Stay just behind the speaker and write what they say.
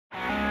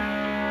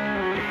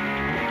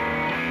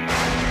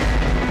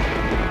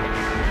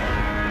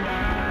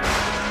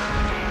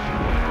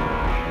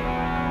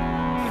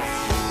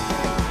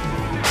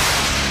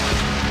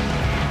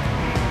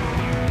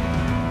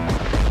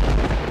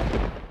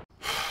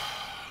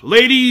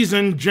Ladies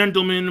and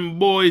gentlemen,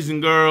 boys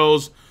and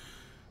girls,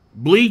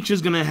 Bleach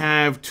is gonna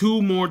have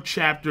 2 more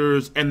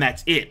chapters and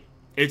that's it.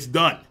 It's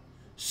done.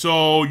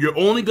 So you're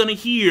only gonna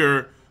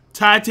hear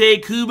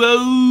Tate Kubo's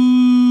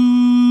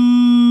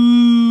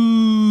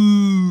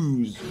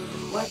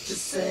What to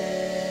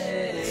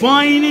say?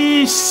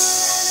 finest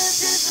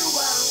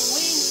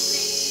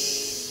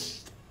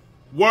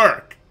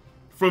work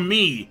from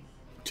me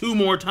 2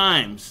 more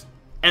times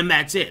and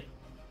that's it.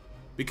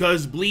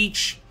 Because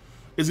Bleach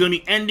is gonna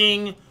be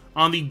ending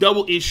on the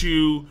double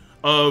issue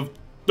of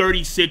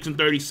 36 and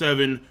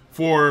 37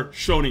 for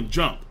Shonen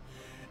Jump.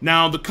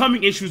 Now, the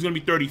coming issue is going to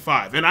be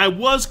 35, and I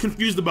was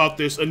confused about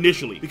this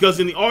initially, because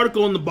in the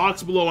article in the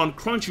box below on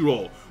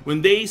Crunchyroll,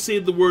 when they say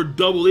the word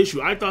double issue,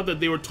 I thought that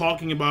they were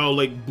talking about,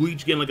 like,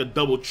 Bleach getting, like, a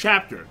double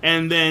chapter,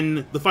 and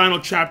then the final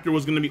chapter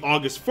was going to be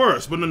August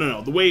 1st, but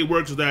no. The way it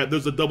works is that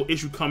there's a double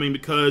issue coming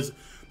because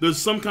there's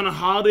some kind of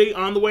holiday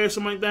on the way or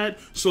something like that,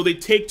 so they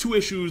take 2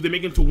 issues, they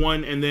make it into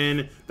 1, and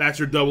then that's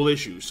your double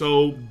issue.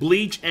 So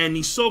Bleach and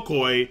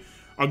Nisokoi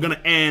are going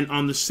to end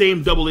on the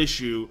same double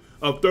issue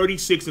of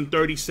 36 and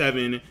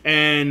 37,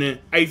 and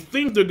I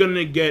think they're going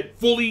to get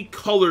fully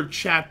colored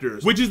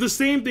chapters, which is the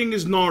same thing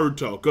as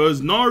Naruto,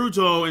 because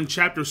Naruto in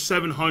chapter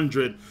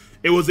 700,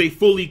 it was a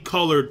fully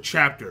colored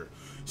chapter.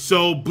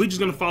 So Bleach is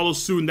going to follow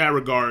suit in that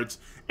regards.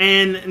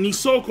 And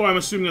Nisokoi, I'm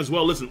assuming as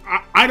well. Listen,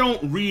 I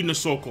don't read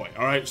Nisokoi,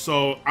 alright?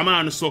 So I'm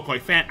not a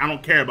Nisokoi fan. I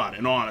don't care about it,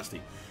 in all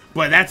honesty.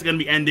 But that's going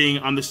to be ending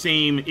on the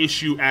same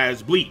issue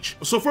as Bleach.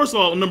 So first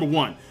of all, number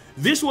 1,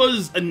 this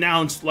was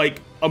announced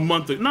like not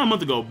a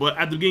month ago, but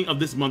at the beginning of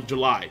this month,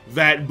 July,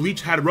 that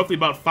Bleach had roughly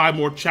about 5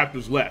 more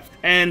chapters left.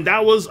 And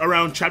that was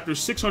around chapter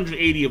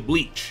 680 of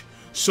Bleach.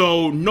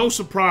 So no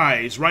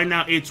surprise, right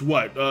now it's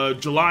what,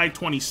 July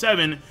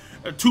 27,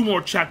 2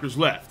 more chapters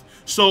left.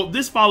 So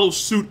this follows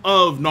suit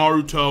of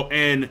Naruto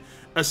and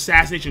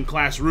Assassination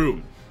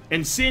Classroom.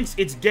 And since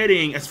it's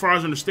getting, as far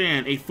as I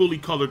understand, a fully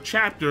colored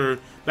chapter,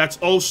 that's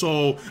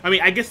also, I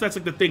mean, I guess that's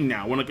like the thing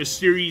now, when like a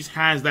series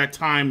has that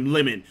time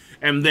limit,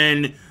 and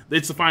then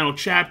it's the final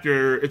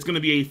chapter, it's going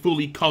to be a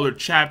fully colored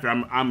chapter,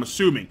 I'm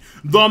assuming.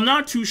 Though I'm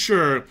not too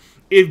sure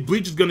if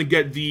Bleach is going to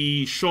get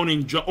the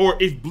Shonen Jump,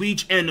 or if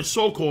Bleach and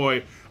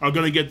Nisokoi are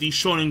going to get the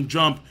Shonen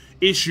Jump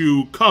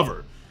issue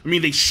cover. I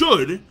mean, they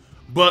should.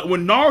 But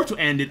when Naruto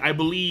ended, I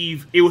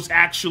believe it was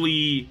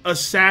actually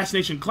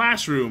Assassination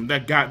Classroom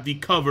that got the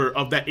cover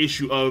of that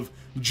issue of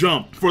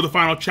Jump for the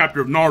final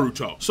chapter of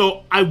Naruto.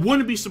 So I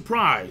wouldn't be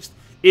surprised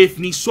if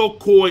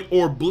Nisokoi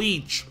or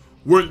Bleach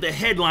weren't the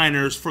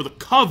headliners for the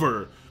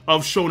cover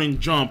of Shonen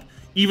Jump,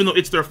 even though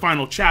it's their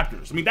final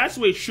chapters. I mean, that's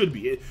the way it should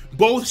be.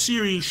 Both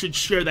series should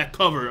share that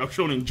cover of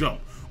Shonen Jump.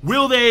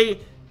 Will they?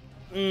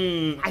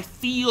 I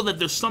feel that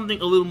there's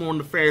something a little more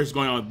nefarious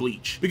going on with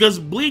Bleach. Because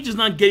Bleach is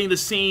not getting the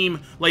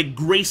same, like,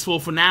 graceful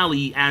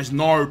finale as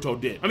Naruto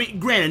did. I mean,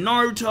 granted,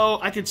 Naruto,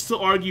 I could still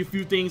argue a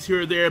few things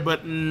here or there,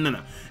 but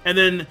no. And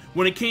then,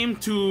 when it came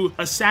to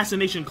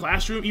Assassination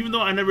Classroom, even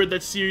though I never read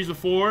that series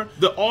before,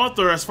 the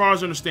author, as far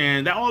as I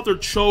understand, that author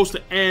chose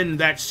to end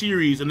that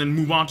series and then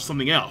move on to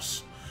something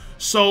else.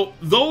 So,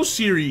 those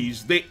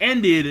series, they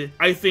ended,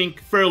 I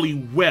think, fairly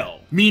well.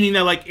 Meaning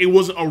that, like, it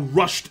wasn't a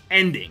rushed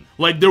ending.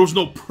 Like, there was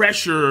no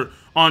pressure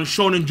on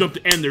Shonen Jump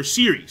to end their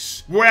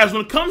series. Whereas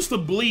when it comes to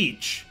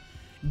Bleach,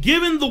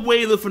 given the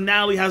way the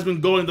finale has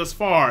been going thus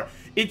far,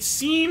 it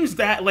seems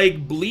that,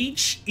 like,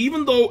 Bleach,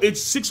 even though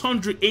it's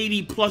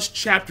 680 plus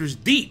chapters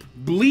deep,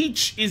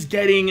 Bleach is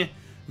getting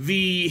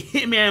the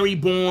Hitman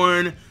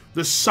Reborn,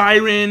 the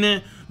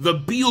Siren, the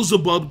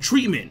Beelzebub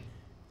treatment.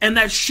 And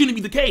that shouldn't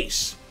be the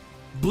case.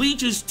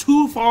 Bleach is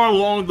too far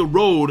along the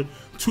road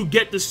to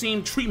get the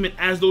same treatment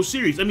as those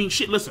series. I mean,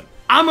 shit, listen.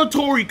 I'm a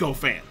Toriko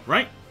fan,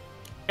 right?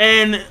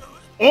 And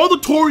all the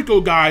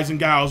Toriko guys and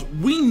gals,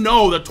 we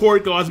know that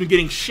Toriko has been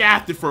getting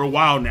shafted for a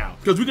while now.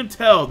 Because we can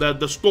tell that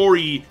the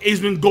story has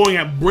been going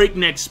at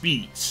breakneck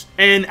speeds.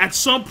 And at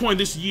some point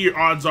this year,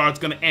 odds are it's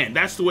going to end.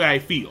 That's the way I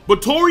feel.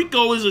 But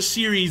Toriko is a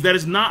series that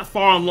is not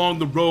far along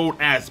the road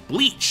as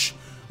Bleach.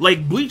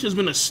 Like, Bleach has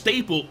been a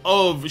staple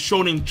of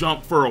Shonen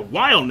Jump for a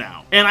while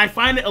now. And I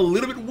find it a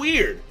little bit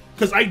weird.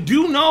 Because I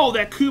do know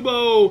that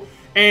Kubo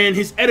and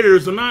his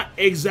editors are not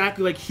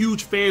exactly, like,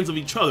 huge fans of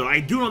each other. I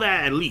do know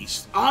that at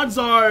least. Odds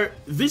are,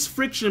 this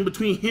friction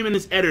between him and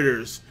his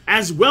editors,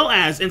 as well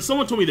as, and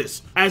someone told me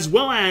this, as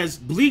well as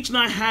Bleach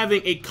not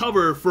having a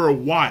cover for a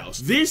while.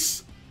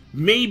 This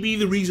may be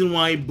the reason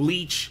why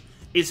Bleach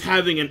is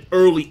having an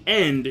early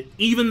end,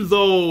 even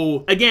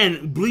though,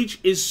 again, Bleach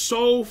is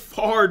so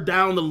far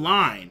down the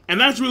line.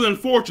 And that's really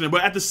unfortunate,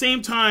 but at the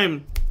same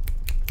time,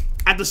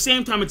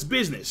 it's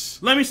business.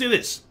 Let me say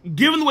this.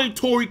 Given the way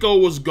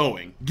Toriko was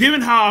going,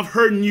 given how I've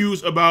heard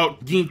news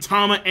about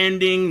Gintama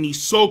ending,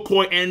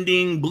 Nisokoi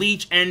ending,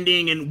 Bleach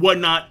ending, and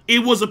whatnot, it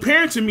was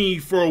apparent to me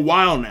for a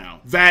while now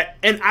that,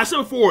 and I said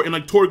before in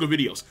like Toriko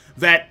videos,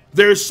 that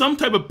there's some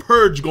type of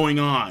purge going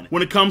on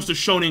when it comes to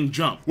Shonen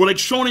Jump. Where like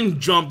Shonen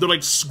Jump, they're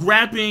like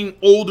scrapping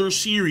older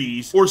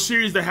series or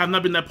series that have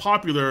not been that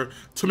popular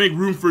to make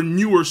room for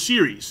newer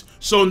series.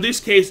 So in this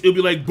case, it would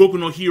be like Boku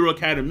no Hero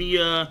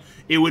Academia,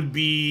 it would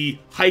be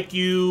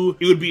Haikyuu,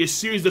 it would be a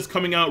series that's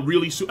coming out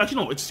really soon.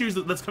 Actually, no, it's a series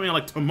that's coming out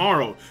like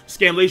tomorrow,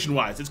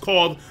 scanlation-wise. It's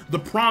called The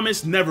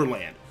Promised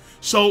Neverland.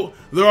 So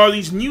there are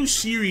these new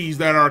series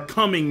that are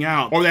coming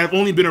out, or that have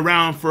only been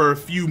around for a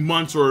few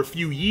months or a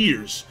few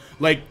years,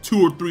 like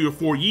 2 or 3 or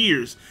 4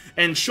 years,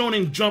 and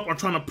Shonen Jump are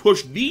trying to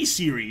push these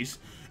series,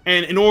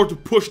 and in order to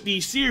push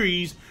these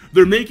series,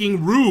 they're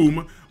making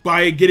room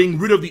by getting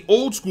rid of the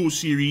old school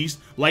series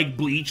like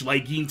Bleach,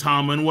 like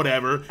Gintama and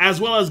whatever,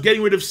 as well as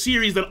getting rid of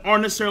series that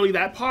aren't necessarily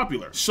that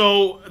popular.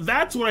 So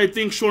that's what I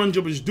think Shonen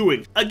Jump is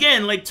doing.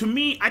 Again, like to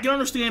me, I can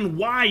understand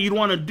why you'd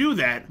want to do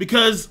that,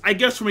 because I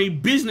guess from a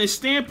business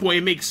standpoint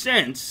it makes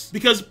sense,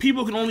 because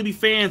people can only be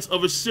fans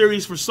of a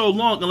series for so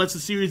long unless the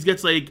series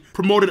gets like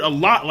promoted a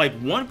lot, like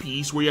One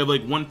Piece, where you have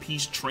like One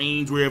Piece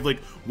trains, where you have like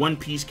One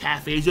Piece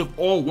cafes, you have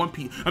all One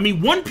Piece. I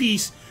mean, One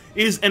Piece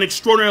is an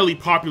extraordinarily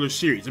popular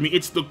series. I mean,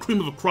 it's the cream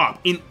of the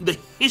crop in the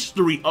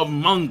history of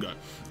manga.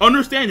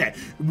 Understand that.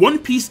 One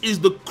Piece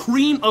is the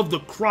cream of the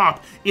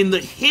crop in the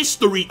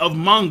history of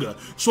manga.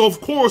 So,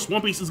 of course,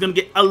 One Piece is going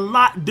to get a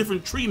lot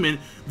different treatment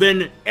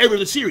than every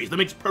other series. That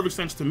makes perfect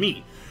sense to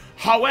me.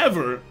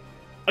 However,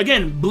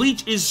 again,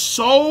 Bleach is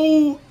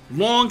so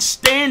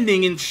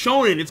long-standing in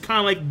shonen, it's kind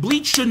of like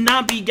Bleach should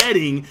not be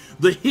getting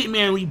the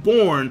Hitman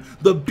Reborn,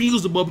 the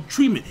Beelzebub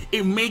treatment.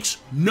 It makes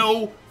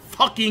no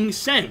fucking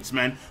sense,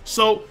 man.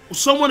 So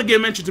someone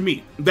again mentioned to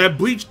me that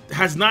Bleach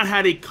has not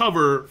had a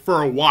cover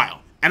for a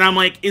while, and I'm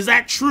like, is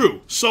that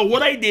true? So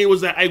what I did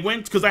was that I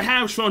went, because I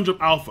have Shonen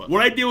Jump Alpha,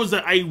 what I did was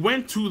that I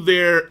went to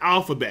their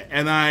alphabet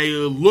and I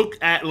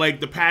looked at like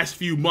the past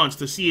few months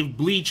to see if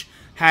Bleach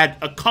had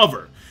a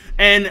cover,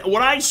 and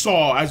what I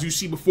saw, as you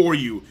see before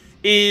you,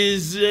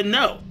 is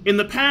no. In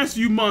the past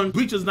few months,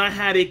 Bleach has not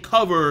had a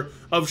cover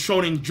of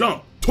Shonen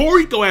Jump.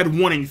 Toriko had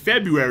one in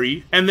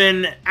February, and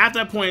then at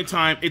that point in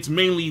time, it's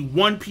mainly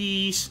One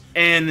Piece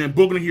and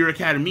Boku no Hero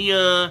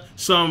Academia,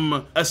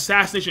 some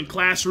Assassination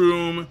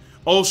Classroom.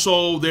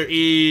 Also, there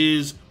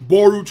is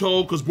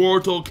Boruto, because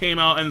Boruto came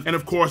out, and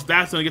of course,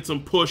 that's gonna get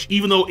some push,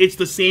 even though it's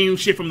the same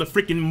shit from the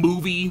freaking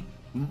movie.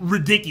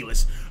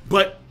 Ridiculous.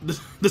 But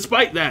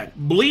despite that,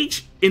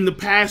 Bleach in the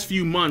past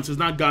few months has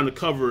not gotten a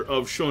cover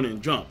of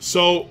Shonen Jump.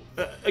 So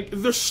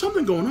there's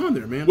something going on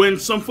there, man. When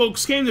some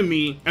folks came to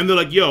me and they're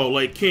like, yo,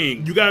 like,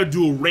 King, you gotta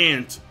do a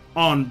rant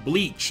on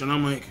Bleach. And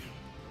I'm like,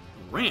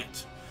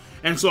 rant?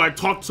 And so I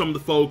talked to some of the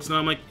folks and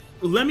I'm like,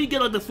 let me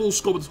get like the full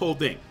scope of this whole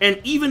thing.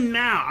 And even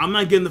now, I'm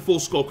not getting the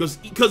full scope,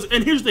 because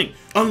and here's the thing,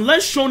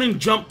 unless Shonen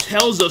Jump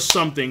tells us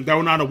something that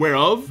we're not aware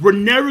of, we're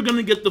never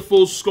gonna get the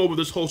full scope of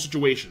this whole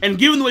situation. And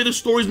given the way the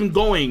story's been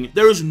going,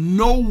 there is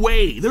no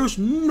way, there's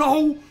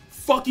no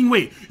fucking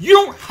way. You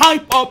don't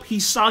hype up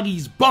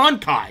Hisagi's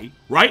Bankai,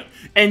 right?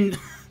 And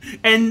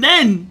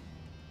then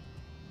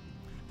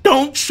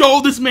don't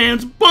show this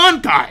man's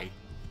Bankai.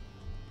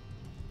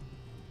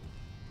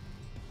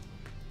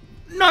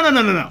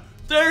 No.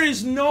 There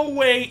is no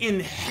way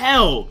in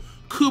hell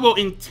Kubo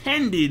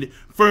intended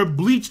for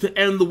Bleach to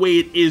end the way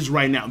it is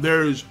right now.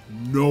 There is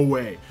no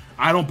way.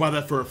 I don't buy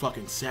that for a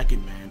fucking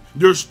second, man.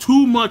 There's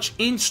too much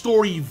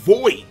in-story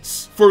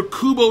voids for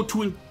Kubo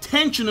to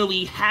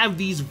intentionally have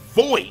these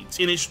voids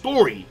in his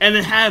story and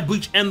then have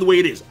Bleach end the way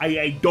it is.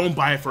 I don't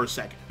buy it for a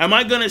second. Am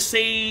I gonna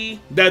say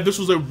that this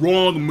was a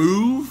wrong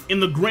move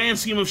in the grand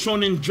scheme of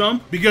Shonen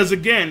Jump? Because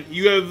again,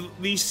 you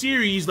have these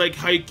series like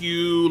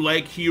Haikyuu,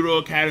 like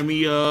Hero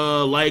Academia,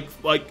 like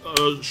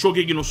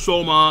Shokugeki no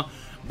Soma,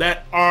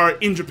 that are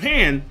in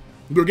Japan,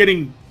 they're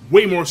getting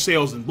way more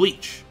sales than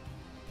Bleach.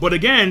 But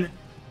again,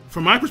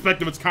 from my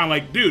perspective, it's kind of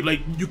like, dude, like,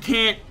 you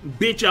can't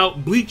bitch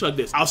out Bleach like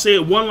this. I'll say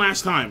it one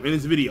last time in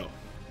this video.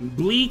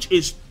 Bleach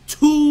is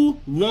too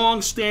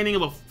long-standing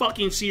of a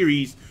fucking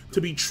series to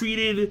be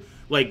treated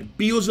like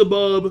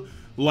Beelzebub,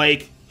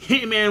 like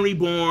Hitman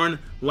Reborn,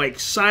 like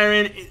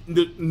Siren.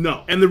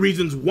 No. And the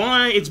reasons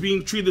why it's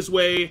being treated this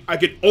way, I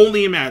can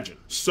only imagine.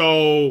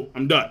 So,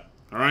 I'm done.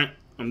 Alright?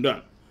 I'm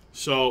done.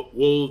 So,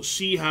 we'll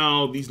see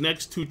how these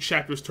next 2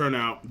 chapters turn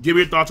out. Give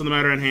me your thoughts on the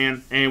matter at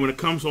hand. And when it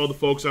comes to all the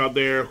folks out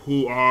there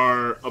who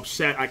are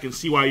upset, I can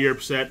see why you're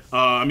upset.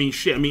 I mean,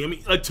 shit. I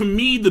mean, like, to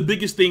me, the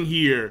biggest thing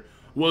here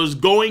was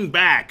going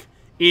back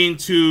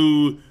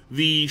into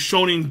the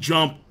Shonen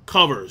Jump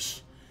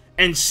covers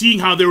and seeing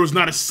how there was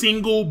not a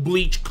single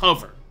Bleach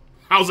cover.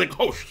 I was like,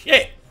 oh,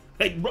 shit.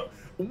 Like, bro,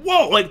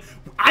 whoa. Like,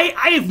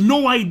 I have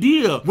no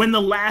idea when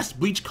the last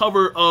Bleach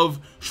cover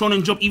of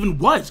Shonen Jump even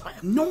was. I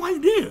have no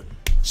idea.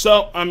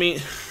 So, I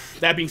mean,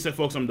 that being said,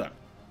 folks, I'm done.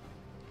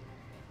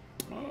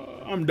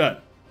 I'm done.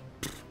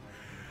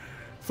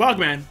 Fuck,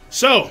 man.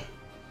 So,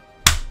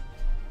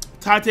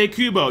 Tate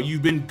Kubo,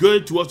 you've been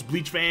good to us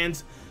Bleach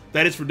fans.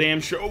 That is for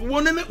damn sure.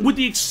 With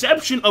the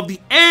exception of the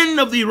end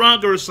of the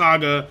Ironclad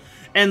saga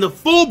and the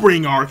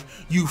Fullbring arc,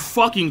 you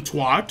fucking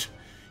twat.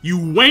 You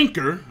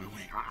wanker.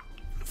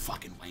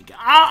 Fucking wanker.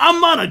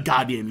 I'm not a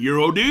goddamn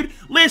Euro, dude.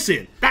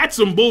 Listen, that's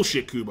some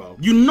bullshit, Kubo.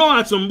 You know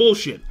that's some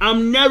bullshit.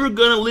 I'm never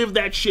gonna live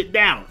that shit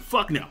down.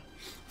 Fuck no.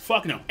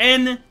 Fuck no.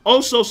 And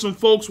also some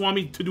folks want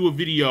me to do a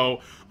video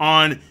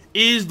on,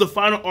 is the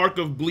final arc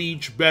of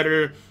Bleach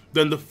better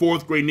than the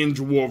 4th grade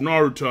ninja war of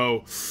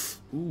Naruto?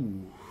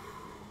 Ooh.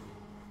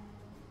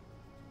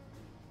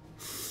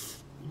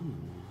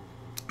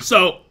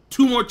 So,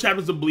 2 more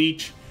chapters of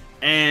Bleach,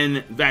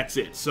 and that's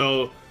it.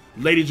 So,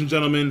 ladies and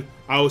gentlemen,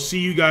 I will see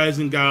you guys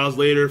and gals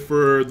later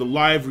for the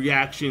live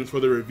reactions, for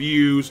the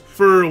reviews,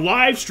 for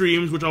live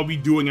streams, which I'll be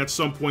doing at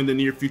some point in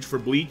the near future for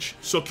Bleach.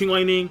 So, King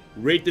Lightning,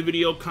 rate the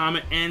video,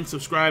 comment, and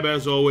subscribe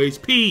as always.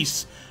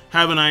 Peace.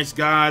 Have a nice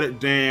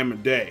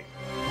goddamn day.